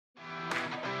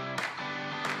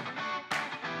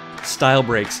Style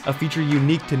breaks, a feature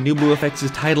unique to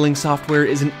NewBlueFX's titling software,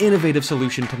 is an innovative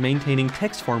solution to maintaining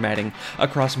text formatting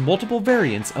across multiple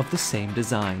variants of the same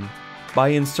design. By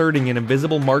inserting an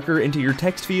invisible marker into your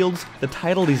text fields, the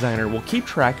title designer will keep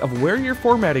track of where your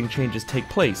formatting changes take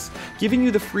place, giving you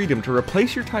the freedom to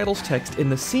replace your title's text in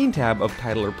the Scene tab of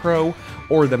Titler Pro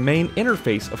or the main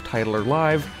interface of Titler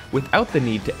Live without the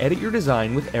need to edit your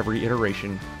design with every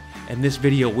iteration. In this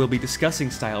video, we'll be discussing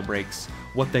style breaks,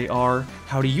 what they are,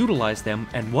 how to utilize them,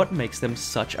 and what makes them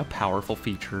such a powerful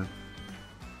feature.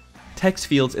 Text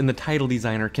fields in the title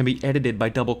designer can be edited by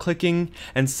double-clicking,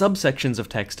 and subsections of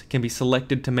text can be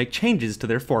selected to make changes to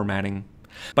their formatting.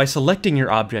 By selecting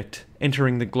your object,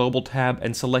 entering the Global tab,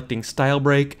 and selecting Style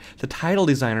Break, the title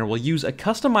designer will use a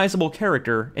customizable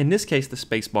character, in this case the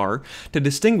spacebar, to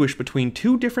distinguish between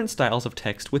two different styles of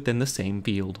text within the same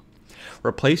field.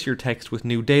 Replace your text with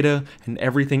new data, and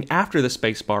everything after the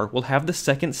spacebar will have the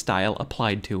second style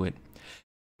applied to it.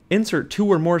 Insert two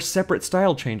or more separate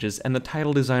style changes, and the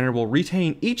title designer will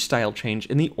retain each style change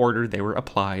in the order they were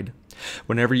applied.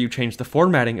 Whenever you change the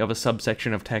formatting of a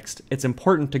subsection of text, it's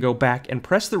important to go back and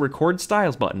press the Record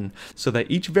Styles button so that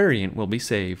each variant will be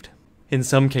saved. In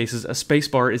some cases, a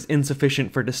spacebar is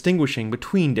insufficient for distinguishing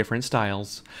between different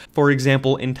styles. For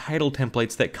example, in title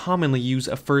templates that commonly use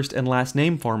a first and last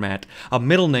name format, a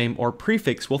middle name or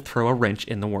prefix will throw a wrench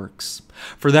in the works.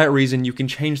 For that reason, you can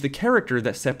change the character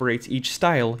that separates each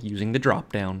style using the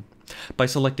drop-down. By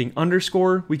selecting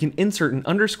underscore, we can insert an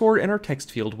underscore in our text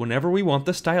field whenever we want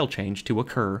the style change to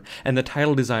occur, and the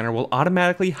title designer will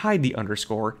automatically hide the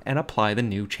underscore and apply the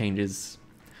new changes.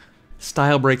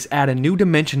 Style breaks add a new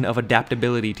dimension of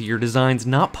adaptability to your designs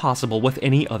not possible with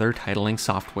any other titling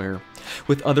software.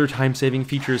 With other time-saving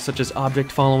features such as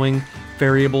object following,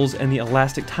 variables, and the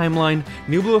elastic timeline,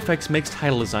 NewBlueFX makes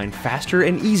title design faster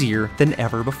and easier than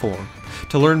ever before.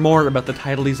 To learn more about the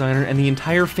title designer and the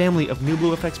entire family of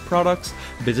NewBlueFX products,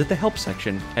 visit the help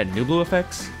section at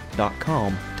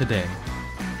newbluefx.com today.